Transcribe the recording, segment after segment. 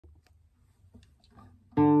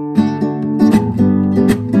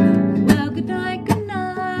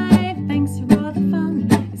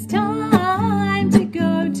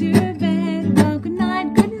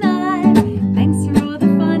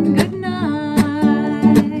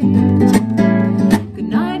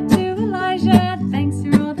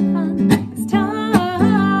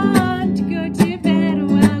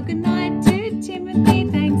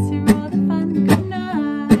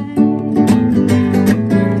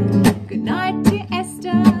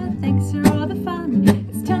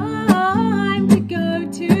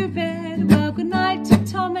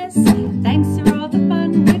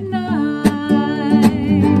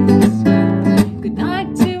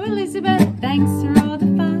Thanks for all the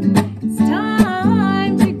fun. It's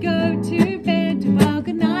time to go to bed. Well,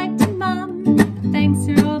 good night to Mum. Thanks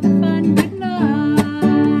for all the fun. Good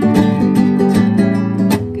night.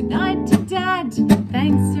 Good night to Dad.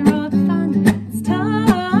 Thanks for all the fun. It's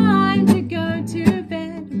time to go to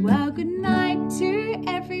bed. Well, good night to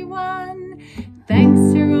everyone.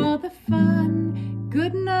 Thanks for all the fun.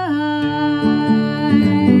 Good night.